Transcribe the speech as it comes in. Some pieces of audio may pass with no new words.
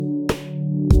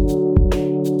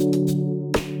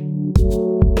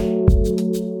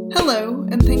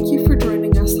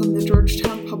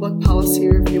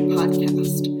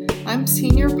I'm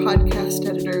Senior Podcast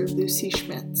Editor Lucy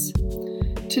Schmitz.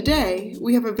 Today,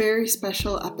 we have a very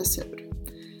special episode.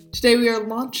 Today, we are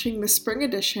launching the spring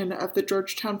edition of the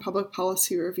Georgetown Public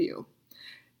Policy Review.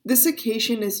 This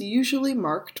occasion is usually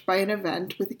marked by an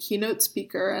event with a keynote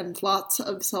speaker and lots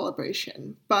of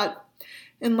celebration, but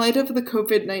in light of the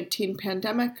COVID-19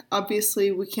 pandemic, obviously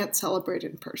we can't celebrate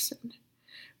in person.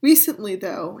 Recently,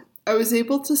 though, I was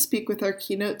able to speak with our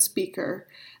keynote speaker,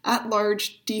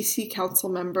 at-large DC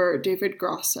Councilmember David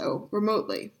Grosso,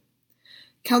 remotely.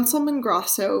 Councilman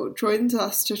Grosso joins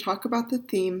us to talk about the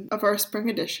theme of our spring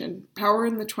edition, Power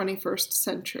in the 21st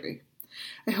Century.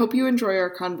 I hope you enjoy our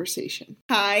conversation.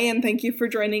 Hi, and thank you for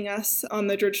joining us on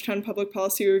the Georgetown Public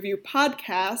Policy Review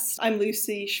podcast. I'm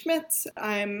Lucy Schmitz.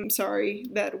 I'm sorry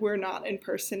that we're not in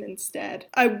person instead.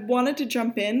 I wanted to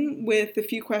jump in with a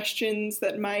few questions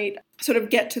that might sort of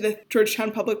get to the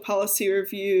Georgetown Public Policy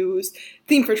Review's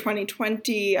theme for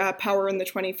 2020, Power in the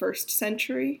 21st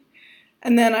Century.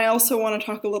 And then I also want to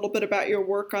talk a little bit about your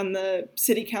work on the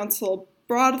City Council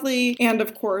broadly, and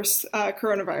of course,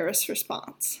 coronavirus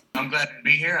response. I'm glad to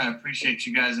be here. I appreciate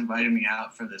you guys inviting me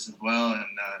out for this as well. And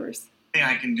anything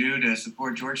I can do to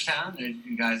support Georgetown. As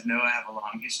you guys know, I have a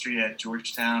long history at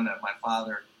Georgetown. My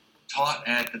father taught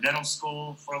at the dental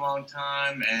school for a long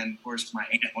time, and of course, my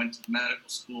aunt went to medical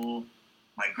school.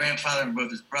 My grandfather and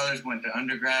both his brothers went to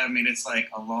undergrad. I mean, it's like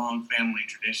a long family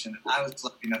tradition. And I was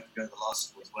lucky enough to go to law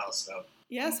school as well. So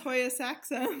yes, Hoya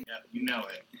Saxon. Yeah, you know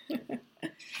it.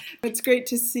 It's great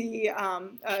to see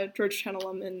a Georgetown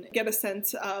alumni get a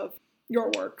sense of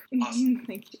your work. Awesome.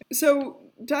 Thank you. So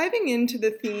diving into the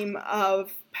theme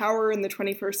of power in the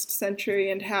 21st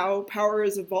century and how power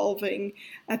is evolving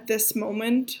at this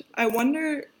moment, I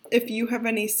wonder if you have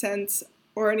any sense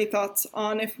or any thoughts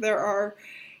on if there are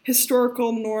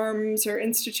historical norms or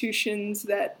institutions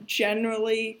that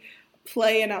generally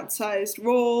play an outsized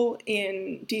role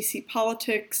in DC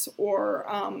politics or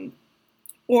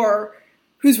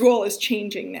whose role is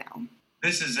changing now?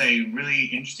 This is a really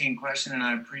interesting question, and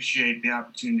I appreciate the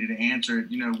opportunity to answer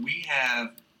it. You know, we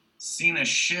have seen a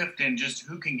shift in just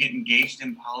who can get engaged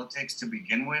in politics to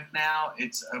begin with now.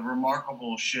 It's a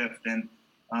remarkable shift, and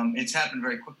it's happened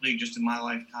very quickly just in my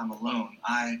lifetime alone.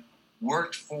 I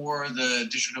worked for the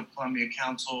District of Columbia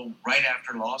Council right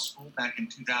after law school back in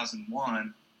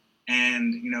 2001.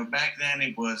 And, you know, back then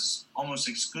it was almost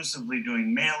exclusively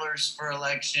doing mailers for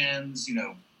elections, you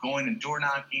know, going and door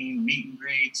knocking, meet and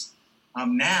greets.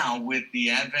 Now, with the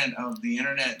advent of the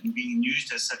internet and being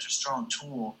used as such a strong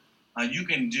tool, you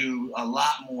can do a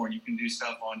lot more. You can do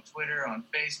stuff on Twitter, on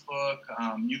Facebook.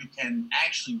 You can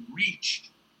actually reach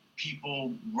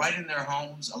people right in their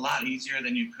homes a lot easier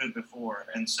than you could before.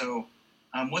 And so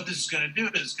what this is going to do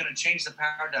is it's going to change the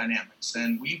power dynamics.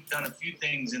 And we've done a few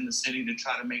things in the city to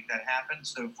try to make that happen.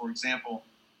 So, for example,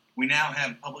 we now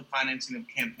have public financing of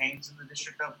campaigns in the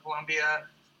District of Columbia.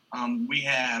 We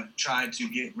have tried to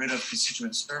get rid of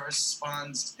constituent service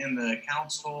funds in the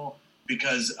council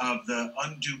because of the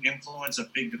undue influence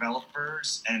of big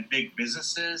developers and big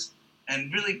businesses.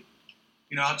 And really,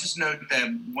 you know, I'll just note that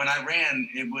when I ran,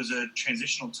 it was a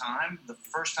transitional time. The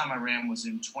first time I ran was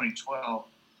in 2012.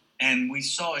 And we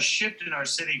saw a shift in our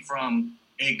city from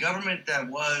a government that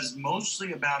was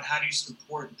mostly about how do you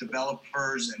support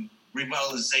developers and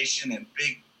revitalization and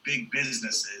big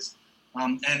businesses,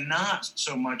 and not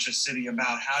so much a city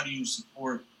about how do you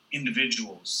support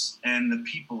individuals and the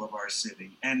people of our city.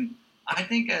 And I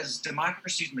think as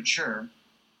democracies mature,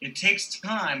 it takes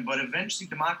time, but eventually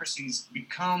democracies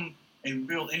become a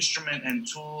real instrument and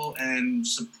tool and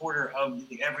supporter of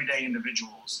the everyday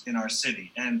individuals in our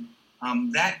city. And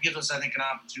that gives us, I think, an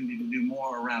opportunity to do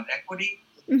more around equity,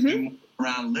 do more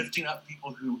around lifting up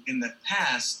people who in the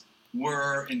past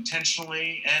were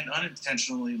intentionally and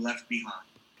unintentionally left behind.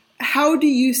 How do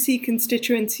you see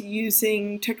constituents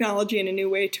using technology in a new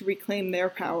way to reclaim their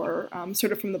power,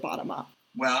 sort of from the bottom up?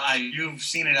 Well, you've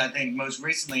seen it, I think, most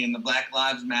recently in the Black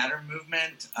Lives Matter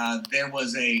movement. There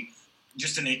was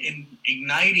just an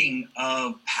igniting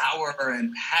of power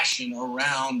and passion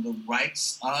around the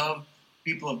rights of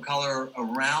people of color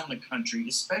around the country,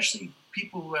 especially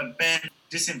people who have been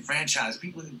disenfranchised,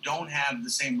 people who don't have the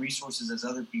same resources as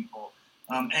other people.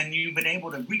 And you've been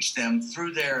able to reach them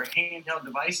through their handheld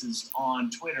devices on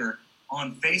Twitter,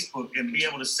 on Facebook, and be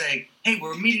able to say, hey,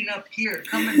 we're meeting up here,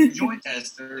 come and join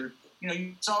us. Or, you know,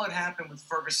 you saw it happen with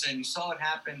Ferguson. You saw it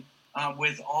happen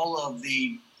with all of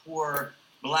the poor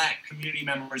Black community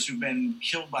members who've been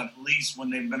killed by police when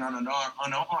they've been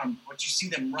unarmed. But you see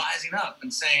them rising up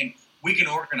and saying, we can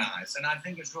organize. And I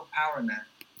think there's real power in that.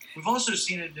 We've also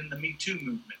seen it in the Me Too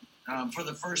movement. For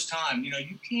the first time, you know,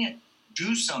 you can't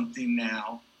do something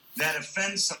now that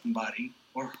offends somebody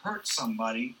or hurts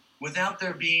somebody without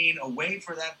there being a way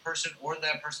for that person or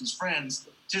that person's friends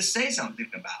to say something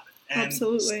about it and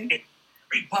Absolutely. say it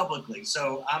very publicly.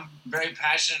 So I'm very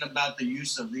passionate about the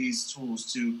use of these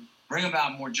tools to bring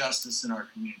about more justice in our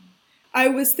community. I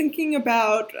was thinking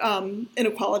about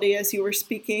inequality as you were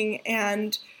speaking,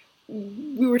 and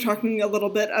we were talking a little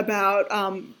bit about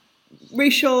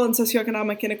racial and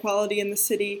socioeconomic inequality in the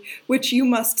city, which you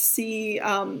must see,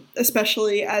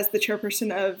 especially as the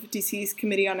chairperson of DC's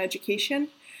Committee on Education.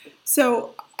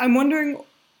 So I'm wondering,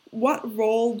 what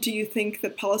role do you think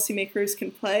that policymakers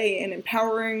can play in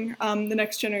empowering the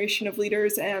next generation of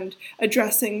leaders and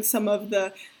addressing some of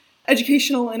the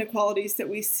educational inequalities that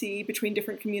we see between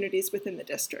different communities within the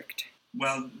district?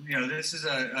 Well, this is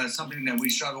something that we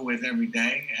struggle with every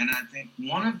day. And I think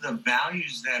one of the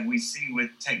values that we see with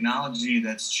technology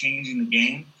that's changing the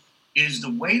game is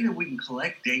the way that we can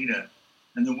collect data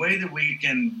and the way that we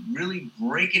can really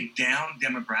break it down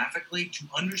demographically to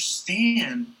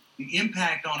understand the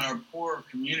impact on our poorer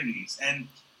communities. And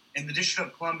in the District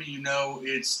of Columbia,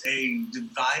 it's a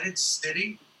divided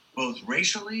city, both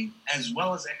racially as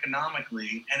well as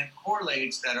economically, and it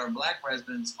correlates that our Black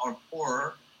residents are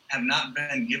poorer, have not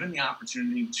been given the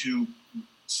opportunity to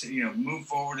move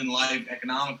forward in life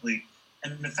economically.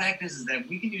 And the fact is that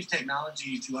we can use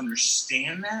technology to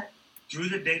understand that through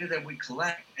the data that we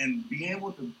collect and be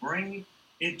able to bring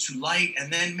it to light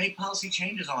and then make policy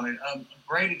changes on it. A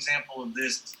great example of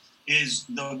this is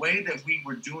the way that we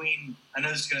were doing, I know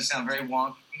this is going to sound very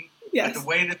wonky, Yes. but the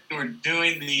way that we were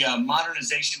doing the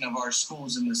modernization of our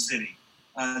schools in the city.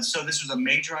 So this was a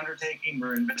major undertaking.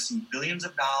 We're investing billions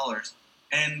of dollars.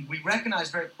 And we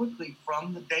recognized very quickly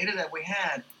from the data that we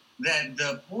had that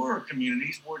the poorer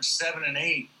communities, wards 7 and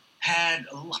 8, had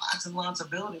lots and lots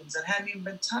of buildings that hadn't even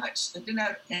been touched, that didn't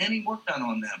have any work done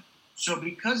on them. So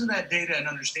because of that data and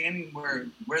understanding where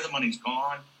the money's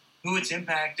gone, who it's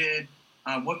impacted,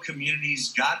 what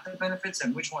communities got the benefits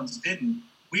and which ones didn't,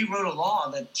 we wrote a law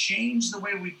that changed the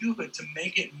way we do it to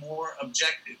make it more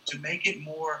objective, to make it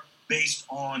more based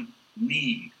on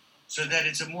need, so that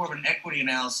it's a more of an equity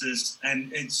analysis,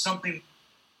 and it's something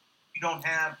you don't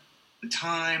have the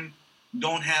time,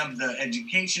 don't have the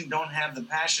education, don't have the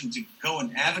passion to go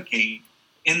and advocate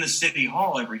in the city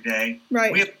hall every day.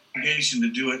 Right. We have an obligation to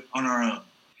do it on our own.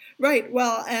 Right.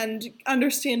 Well, and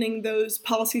understanding those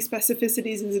policy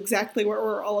specificities is exactly what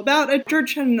we're all about at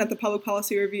Georgetown and at the Public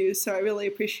Policy Review, so I really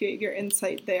appreciate your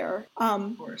insight there.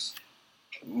 Of course.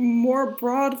 More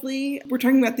broadly, we're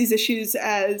talking about these issues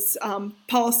as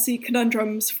policy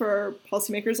conundrums for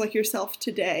policymakers like yourself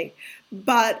today,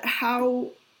 but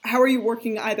how are you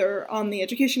working either on the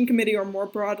Education Committee or more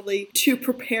broadly to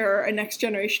prepare a next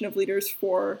generation of leaders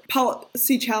for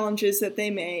policy challenges that they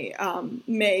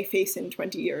may face in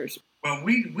 20 years? Well,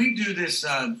 we do this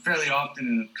fairly often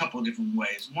in a couple of different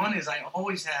ways. One is I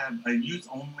always have a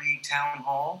youth-only town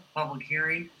hall public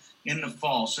hearing in the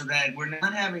fall so that we're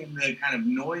not having the kind of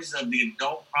noise of the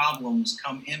adult problems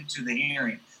come into the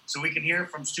hearing. So we can hear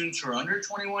from students who are under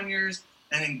 21 years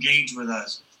and engage with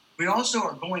us. We also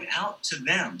are going out to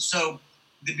them. So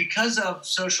because of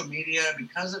social media,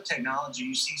 because of technology,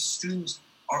 you see students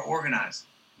are organized.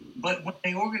 But when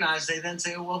they organize, they then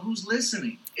say, well, who's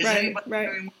listening? Is anybody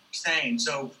hearing what we're saying?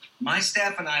 So my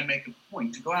staff and I make a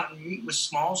point to go out and meet with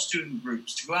small student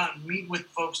groups, to go out and meet with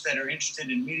folks that are interested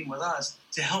in meeting with us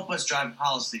to help us drive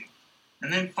policy.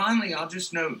 And then finally, I'll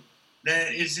just note that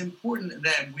it's important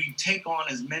that we take on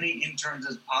as many interns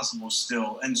as possible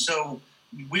still. And so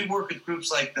we work with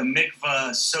groups like the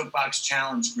MICVA Soapbox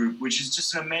Challenge Group, which is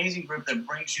just an amazing group that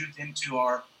brings youth into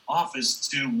our office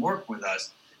to work with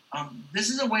us. This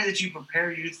is a way that you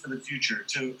prepare youth for the future,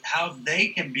 to how they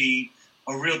can be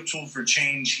a real tool for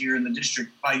change here in the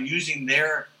district by using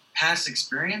their past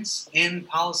experience in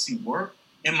policy work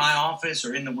in my office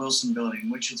or in the Wilson building,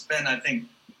 which has been, I think,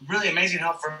 really amazing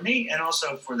help for me and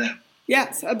also for them.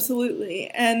 Yes, absolutely.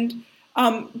 And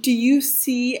do you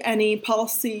see any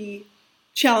policy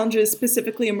challenges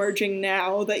specifically emerging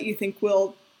now that you think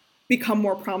will become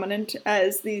more prominent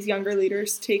as these younger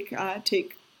leaders take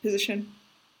position?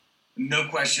 No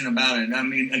question about it. I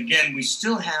mean, again, we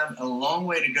still have a long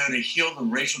way to go to heal the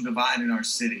racial divide in our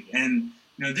city. And,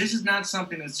 this is not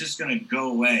something that's just going to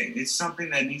go away. It's something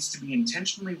that needs to be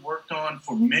intentionally worked on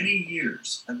for many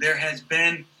years. There has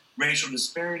been racial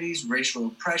disparities, racial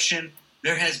oppression.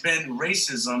 There has been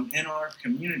racism in our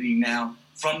community now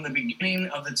from the beginning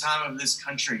of the time of this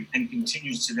country and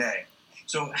continues today.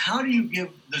 So how do you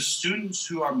give the students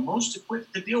who are most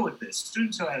equipped to deal with this,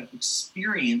 students who have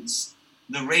experienced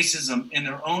the racism in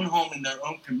their own home, in their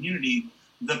own community,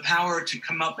 the power to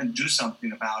come up and do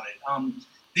something about it?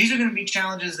 these are going to be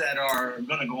challenges that are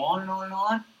going to go on and on and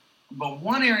on. But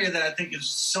one area that I think is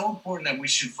so important that we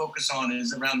should focus on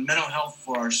is around mental health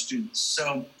for our students.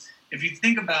 So if you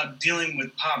think about dealing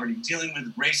with poverty, dealing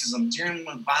with racism, dealing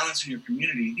with violence in your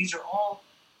community, these are all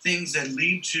things that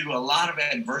lead to a lot of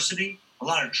adversity, a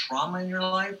lot of trauma in your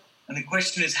life. And the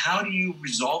question is, how do you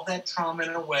resolve that trauma in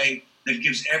a way that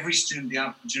gives every student the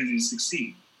opportunity to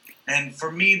succeed? And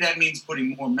for me, that means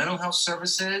putting more mental health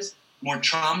services, more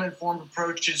trauma-informed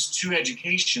approaches to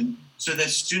education so that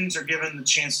students are given the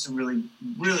chance to really,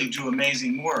 really do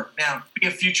amazing work. Now, be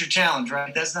a future challenge,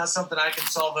 right? That's not something I can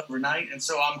solve overnight. And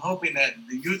so I'm hoping that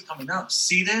the youth coming up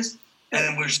see this,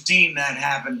 and we're seeing that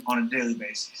happen on a daily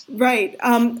basis. Right.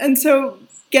 And so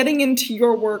getting into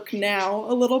your work now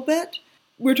a little bit,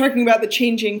 we're talking about the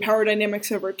changing power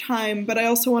dynamics over time, but I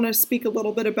also want to speak a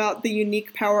little bit about the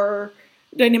unique power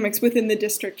dynamics within the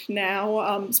district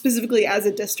now, specifically as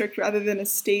a district rather than a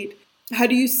state. How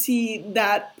do you see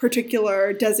that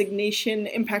particular designation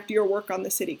impact your work on the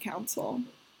city council?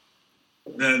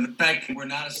 The fact that we're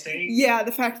not a state? Yeah,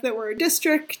 the fact that we're a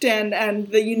district and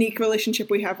the unique relationship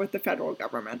we have with the federal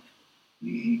government.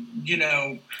 You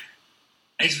know,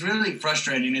 it's really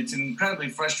frustrating. It's incredibly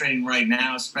frustrating right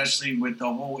now, especially with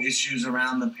the whole issues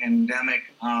around the pandemic.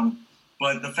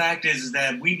 But the fact is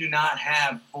that we do not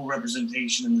have full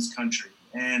representation in this country.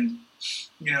 And,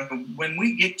 you know, when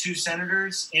we get 2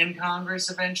 senators in Congress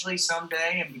eventually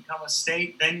someday and become a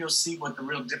state, then you'll see what the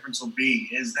real difference will be,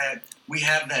 is that we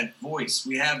have that voice.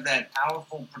 We have that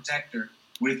powerful protector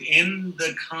within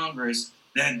the Congress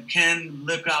that can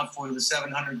look out for the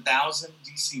 700,000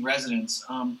 D.C. residents.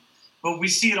 But we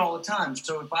see it all the time.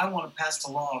 So if I want to pass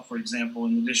a law, for example,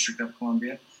 in the District of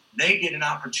Columbia, they get an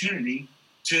opportunity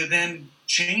to then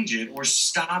change it or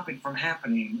stop it from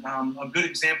happening. A good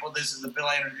example of this is the bill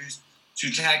I introduced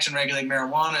to tax and regulate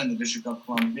marijuana in the District of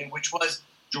Columbia, which was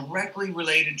directly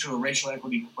related to a racial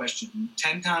equity question.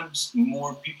 10 times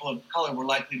more people of color were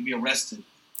likely to be arrested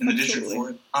in the district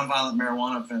for nonviolent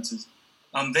marijuana offenses.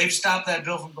 They've stopped that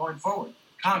bill from going forward.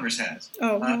 Congress has.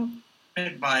 Oh, wow.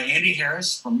 By Andy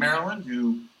Harris from Maryland,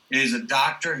 who is a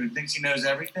doctor who thinks he knows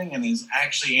everything and is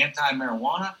actually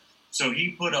anti-marijuana. So he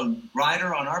put a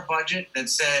rider on our budget that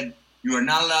said you are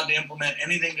not allowed to implement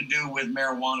anything to do with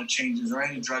marijuana changes or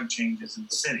any drug changes in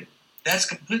the city. That's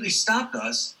completely stopped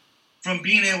us from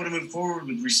being able to move forward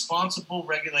with responsible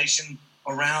regulation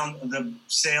around the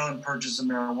sale and purchase of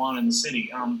marijuana in the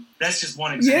city. That's just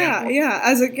one example. Yeah.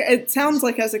 It sounds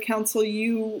like as a council,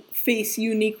 you face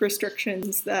unique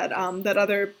restrictions that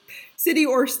other city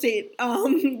or state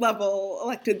level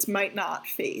electeds might not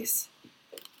face.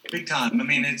 Big time. I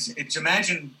mean, it's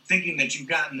imagine thinking that you've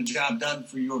gotten the job done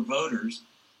for your voters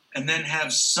and then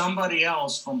have somebody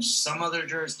else from some other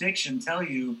jurisdiction tell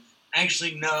you,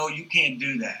 actually, no, you can't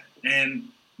do that. And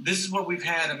this is what we've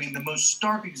had. I mean, the most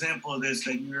stark example of this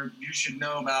that you should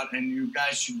know about and you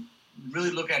guys should really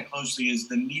look at closely is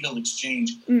the needle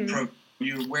exchange program. Are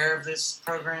you aware of this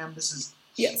program?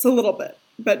 Yes, a little bit.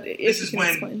 But this is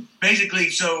when basically,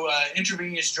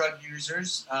 intravenous drug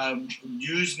users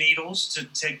use needles to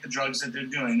take the drugs that they're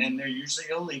doing, and they're usually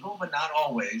illegal, but not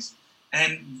always.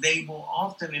 And they will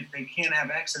often, if they can't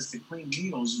have access to clean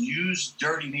needles, use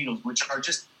dirty needles, which are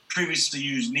just previously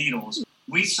used needles.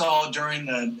 We saw during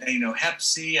the Hep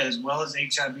C as well as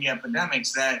HIV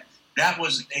epidemics that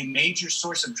was a major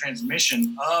source of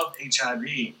transmission of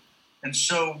HIV. And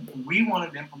so we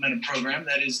wanted to implement a program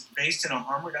that is based in a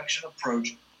harm reduction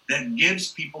approach that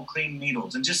gives people clean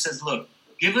needles and just says, look,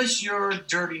 give us your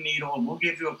dirty needle and we'll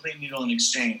give you a clean needle in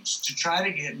exchange to try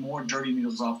to get more dirty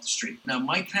needles off the street. Now,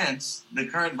 Mike Pence, the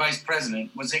current vice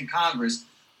president, was in Congress,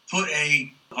 put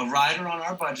a rider on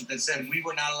our budget that said we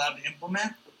were not allowed to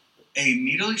implement a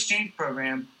needle exchange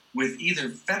program with either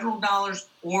federal dollars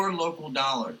or local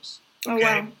dollars.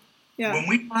 Okay? Oh, wow. Yeah. When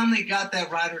we finally got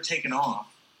that rider taken off,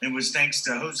 it was thanks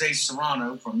to Jose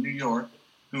Serrano from New York,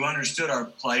 who understood our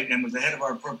plight and was the head of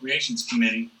our appropriations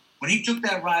committee. When he took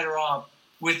that rider off,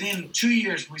 within 2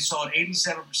 years, we saw an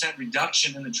 87%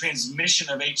 reduction in the transmission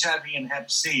of HIV and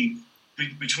Hep C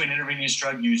between intravenous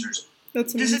drug users.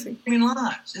 That's amazing. This is saving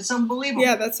lives. It's unbelievable.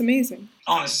 Yeah, that's amazing.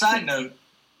 On a side note,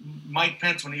 Mike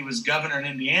Pence, when he was governor in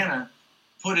Indiana,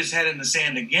 put his head in the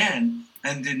sand again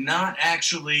and did not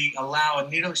actually allow a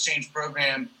needle exchange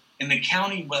program in the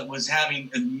county that was having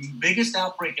the biggest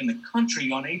outbreak in the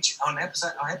country on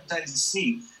hepatitis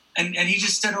C. And he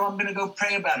just said, I'm going to go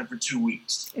pray about it for 2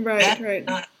 weeks. That's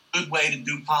not a good way to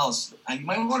do policy. And you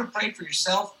might want to pray for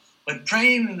yourself, but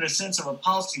praying in the sense of a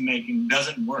policy making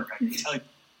doesn't work, I can tell you.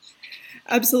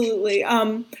 Absolutely.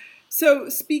 So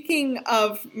speaking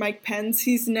of Mike Pence,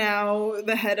 he's now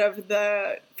the head of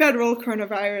the federal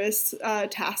coronavirus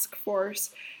task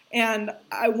force. And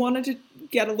I wanted to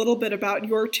get a little bit about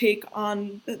your take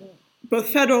on both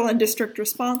federal and district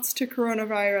response to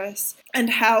coronavirus and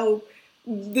how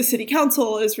the city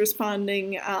council is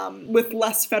responding with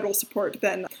less federal support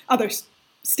than other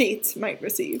states might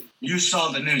receive. You saw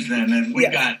the news then, and we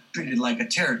got treated like a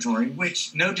territory,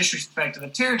 which, no disrespect to the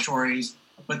territories,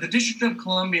 but the District of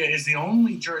Columbia is the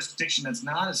only jurisdiction that's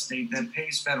not a state that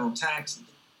pays federal taxes.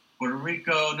 Puerto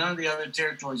Rico, none of the other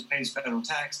territories pays federal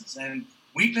taxes, and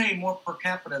we pay more per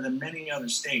capita than many other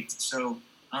states. So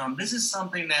this is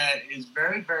something that is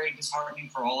very, very disheartening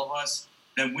for all of us,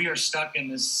 that we are stuck in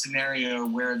this scenario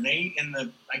where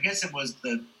I guess it was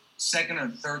the second or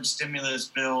third stimulus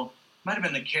bill, might have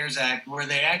been the CARES Act, where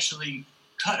they actually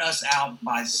cut us out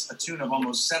by a tune of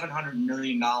almost $700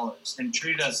 million and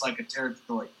treated us like a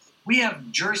territory. We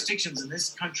have jurisdictions in this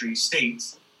country,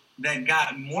 states, that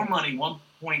got more money,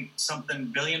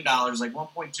 $1.something billion, like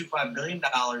 $1.25 billion,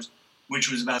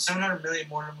 which was about $700 million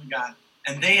more than we got,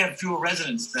 and they have fewer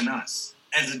residents than us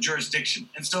as a jurisdiction.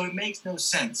 And so it makes no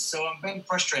sense. So I'm very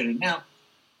frustrated. Now,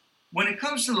 when it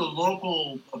comes to the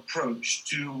local approach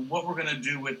to what we're going to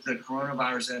do with the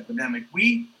coronavirus epidemic,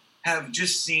 we have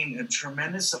just seen a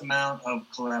tremendous amount of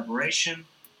collaboration,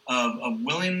 of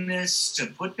willingness to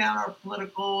put down our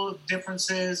political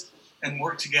differences and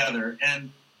work together.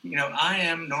 And, I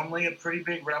am normally a pretty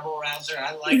big rebel-rouser.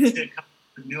 I like to come up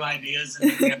with new ideas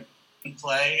and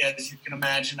play. As you can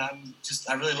imagine,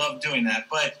 I really love doing that.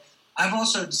 But I've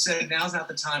also said now's not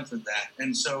the time for that.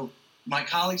 And so my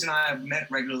colleagues and I have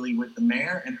met regularly with the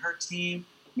mayor and her team.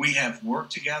 We have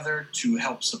worked together to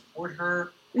help support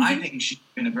her. Mm-hmm. I think she's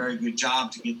done a very good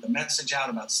job to get the message out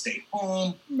about stay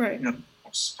home, right.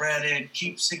 Spread it,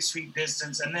 keep 6 feet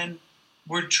distance, and then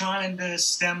we're trying to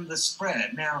stem the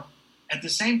spread. Now, at the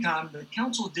same time, the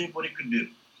council did what it could do,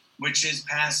 which is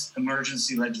pass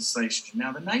emergency legislation.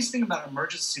 Now, the nice thing about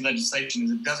emergency legislation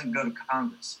is it doesn't go to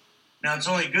Congress. Now, it's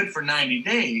only good for 90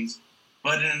 days,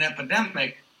 but in an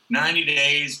epidemic, 90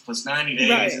 days plus 90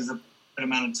 days is a good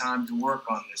amount of time to work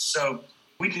on this. So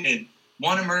we did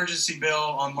one emergency bill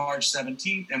on March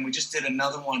 17th, and we just did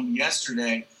another one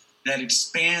yesterday that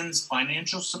expands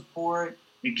financial support.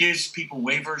 It gives people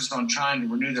waivers on trying to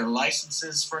renew their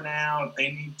licenses for now if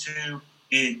they need to.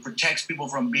 It protects people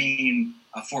from being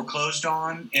foreclosed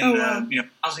on in the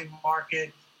housing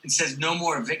market. It says no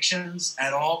more evictions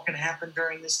at all can happen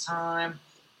during this time.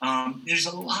 There's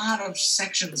a lot of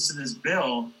sections to this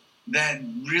bill that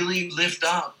really lift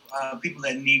up people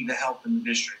that need the help in the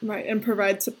district. Right, and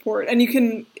provide support. And you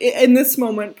can, in this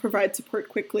moment, provide support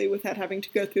quickly without having to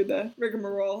go through the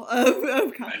rigmarole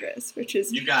of Congress, which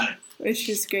is... You got it. Which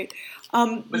is great.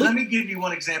 But let me give you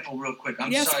one example real quick.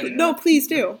 I'm sorry. No, please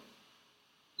do.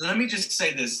 Let me just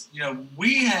say this.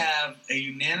 We have a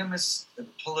unanimous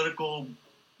political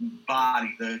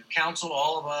body, the council,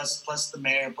 all of us, plus the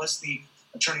mayor, plus the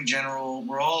attorney general.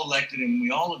 We're all elected, and we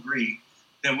all agree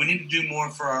that we need to do more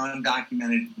for our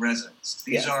undocumented residents.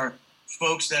 These are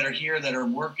folks that are here, that are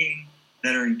working,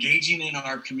 that are engaging in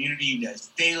our community as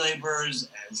day laborers,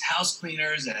 as house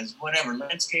cleaners, as whatever,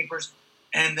 landscapers,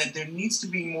 and that there needs to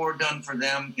be more done for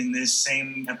them in this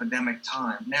same epidemic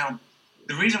time. Now,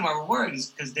 the reason why we're worried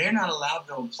is because they're not allowed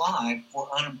to apply for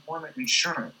unemployment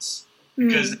insurance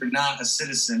because they're not a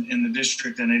citizen in the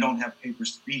district and they don't have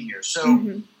papers to be here.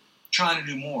 So trying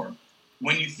to do more.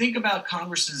 When you think about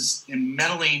Congress's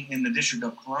meddling in the District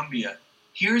of Columbia,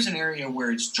 here's an area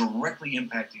where it's directly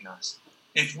impacting us.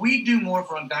 If we do more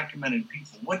for undocumented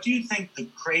people, what do you think the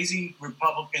crazy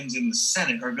Republicans in the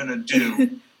Senate are going to do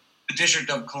the District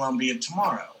of Columbia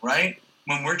tomorrow, right?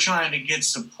 When we're trying to get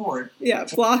support. Yeah,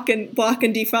 block and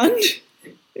defund.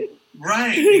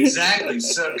 Right, exactly.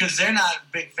 So, because they're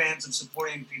not big fans of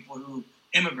supporting people who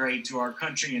immigrate to our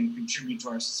country and contribute to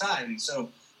our society. So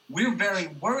we're very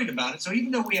worried about it. So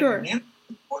even though we have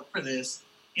support for this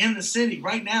in the city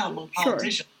right now among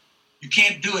politicians, you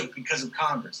can't do it because of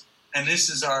Congress. And this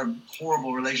is our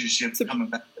horrible relationship coming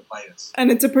back to bite us.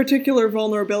 And it's a particular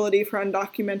vulnerability for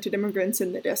undocumented immigrants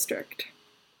in the district.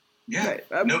 Yeah,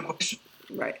 no question.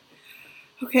 Right.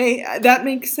 Okay, that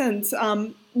makes sense.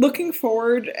 Looking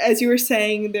forward, as you were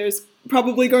saying, there's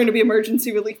probably going to be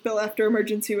emergency relief bill after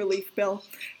emergency relief bill.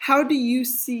 How do you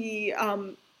see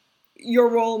your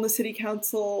role in the city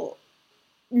council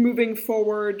moving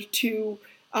forward to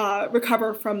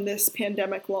recover from this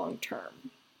pandemic long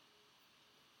term?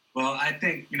 Well, I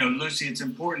think, Lucy, it's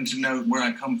important to note where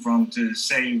I come from to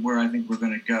say where I think we're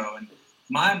going to go. And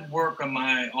my work on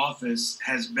my office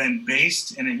has been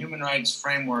based in a human rights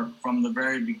framework from the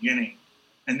very beginning.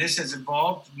 And this has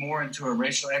evolved more into a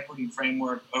racial equity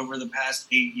framework over the past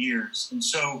 8 years. And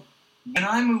so when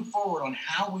I move forward on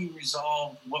how we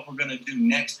resolve what we're going to do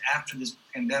next after this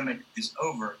pandemic is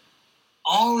over,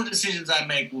 all the decisions I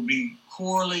make will be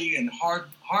poorly and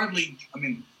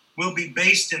will be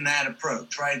based in that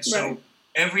approach, right? So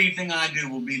everything I do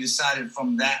will be decided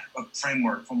from that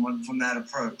framework, from that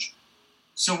approach.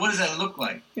 So what does that look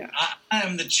like? Yeah. I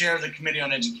am the chair of the Committee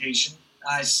on Education.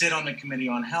 I sit on the Committee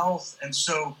on Health. And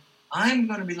so I'm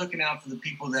going to be looking out for the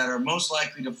people that are most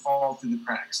likely to fall through the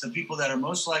cracks, the people that are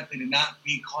most likely to not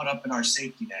be caught up in our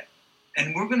safety net.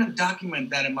 And we're going to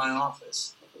document that in my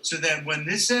office so that when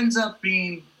this ends up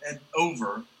being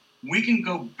over, we can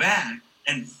go back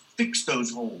and fix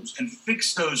those holes and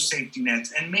fix those safety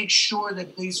nets and make sure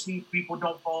that these people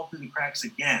don't fall through the cracks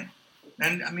again.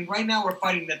 And I mean, right now we're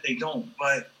fighting that they don't,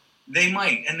 but they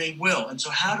might and they will. And so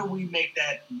how do we make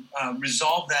that,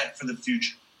 resolve that for the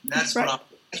future? And that's what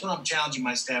I'm challenging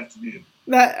my staff to do.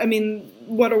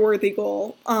 What a worthy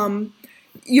goal.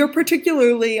 You're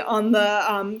particularly on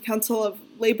the Council of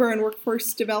Labor and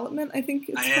Workforce Development, I think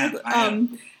it's called. I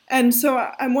am. And so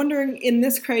I'm wondering, in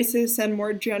this crisis and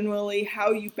more generally,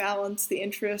 how you balance the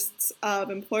interests of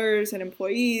employers and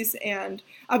employees. And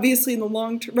obviously, in the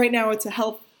long term, right now it's a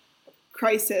health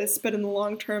crisis, but in the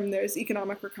long term, there's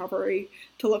economic recovery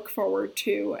to look forward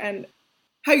to, and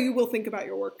how you will think about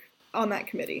your work on that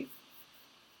committee.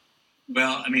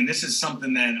 Well, I mean, this is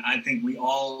something that I think we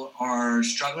all are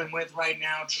struggling with right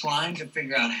now, trying to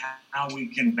figure out how we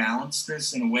can balance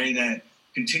this in a way that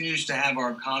continues to have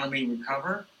our economy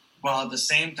recover, while at the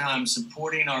same time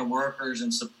supporting our workers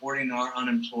and supporting our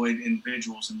unemployed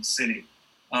individuals in the city.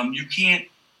 You can't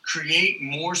create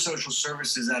more social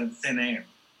services out of thin air.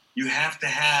 You have to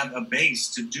have a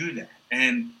base to do that.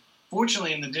 And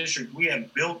fortunately, in the district, we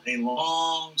have built a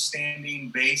long-standing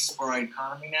base for our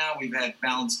economy now. We've had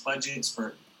balanced budgets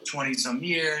for 20-some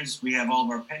years. We have all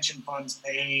of our pension funds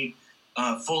paid,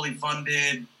 fully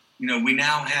funded. You know, we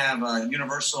now have a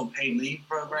universal paid leave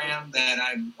program that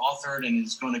I've authored and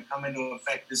is going to come into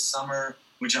effect this summer,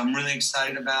 which I'm really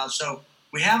excited about. So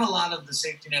we have a lot of the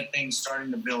safety net things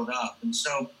starting to build up. And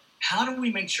so how do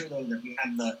we make sure, though, that we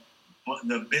have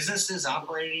the businesses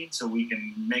operating so we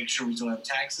can make sure we still have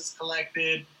taxes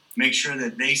collected, make sure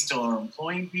that they still are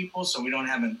employing people so we don't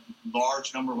have a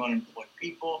large number of unemployed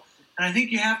people. And I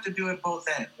think you have to do it both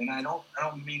ends. And I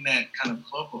don't mean that kind of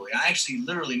colloquially. I actually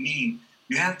literally mean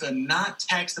you have to not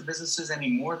tax the businesses any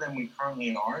more than we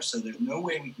currently are, so there's no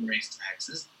way we can raise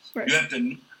taxes. Right. You have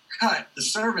to cut the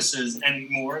services any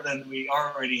more than we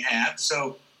already have.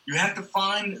 So you have to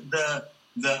find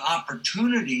the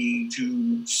opportunity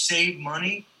to save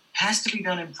money has to be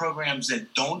done in programs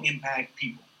that don't impact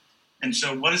people. And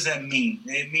so what does that mean?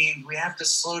 It means we have to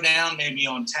slow down maybe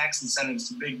on tax incentives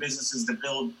to big businesses to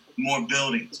build more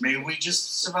buildings. Maybe we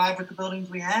just survive with the buildings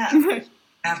we have. We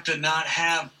have to not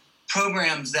have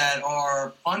programs that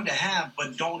are fun to have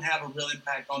but don't have a real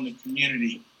impact on the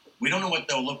community. We don't know what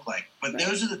they'll look like. But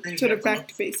those are the things sort of back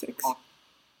to basics.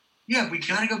 Yeah, we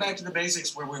got to go back to the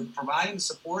basics where we're providing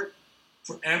support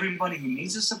for everybody who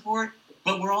needs the support,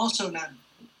 but we're also not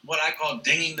what I call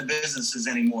dinging the businesses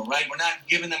anymore, right? We're not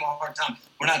giving them a hard time.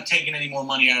 We're not taking any more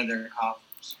money out of their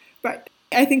coffers. Right.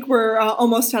 I think we're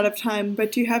almost out of time,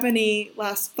 but do you have any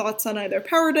last thoughts on either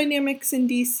power dynamics in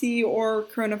DC or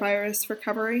coronavirus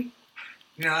recovery?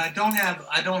 You know, I don't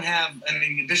have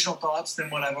any additional thoughts than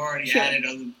what I've already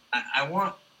added.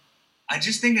 I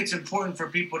just think it's important for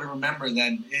people to remember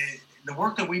that the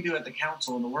work that we do at the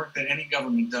council and the work that any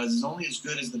government does is only as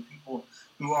good as the people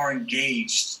who are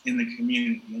engaged in the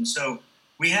community. And so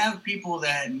we have people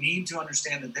that need to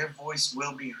understand that their voice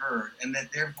will be heard and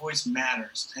that their voice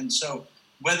matters. And so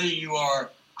whether you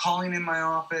are calling in my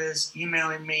office,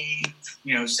 emailing me,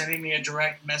 sending me a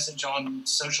direct message on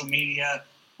social media,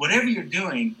 whatever you're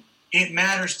doing, it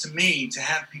matters to me to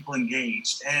have people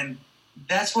engaged. And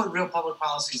that's what real public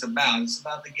policy is about. It's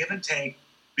about the give and take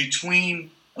between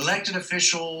elected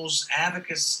officials,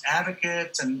 advocates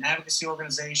and advocacy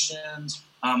organizations,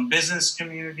 business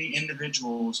community,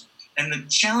 individuals. And the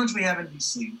challenge we have in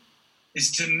DC is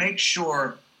to make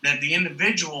sure that the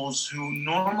individuals who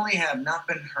normally have not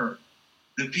been heard,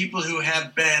 the people who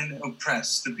have been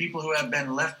oppressed, the people who have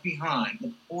been left behind,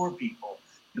 the poor people,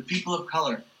 the people of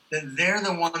color, that they're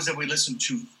the ones that we listen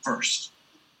to first.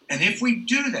 And if we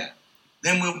do that,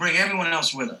 then we'll bring everyone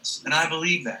else with us. And I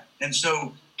believe that. And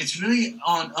so it's really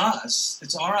on us.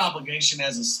 It's our obligation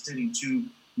as a city to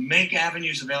make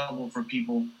avenues available for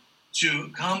people to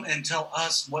come and tell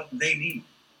us what they need,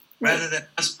 rather than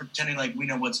us pretending like we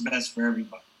know what's best for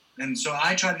everybody. And so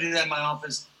I try to do that in my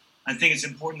office. I think it's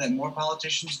important that more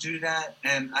politicians do that,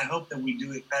 and I hope that we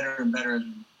do it better and better as we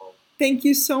move forward. Thank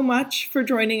you so much for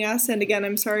joining us. And again,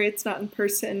 I'm sorry it's not in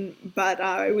person, but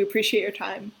we appreciate your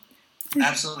time.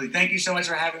 Absolutely. Thank you so much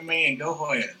for having me, and go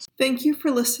Hoyas. Thank you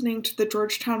for listening to the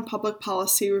Georgetown Public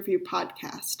Policy Review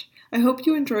podcast. I hope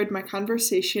you enjoyed my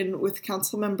conversation with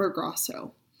Councilmember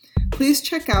Grosso. Please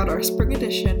check out our spring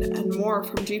edition and more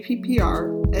from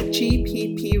GPPR at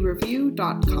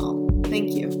gppreview.com.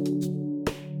 Thank you.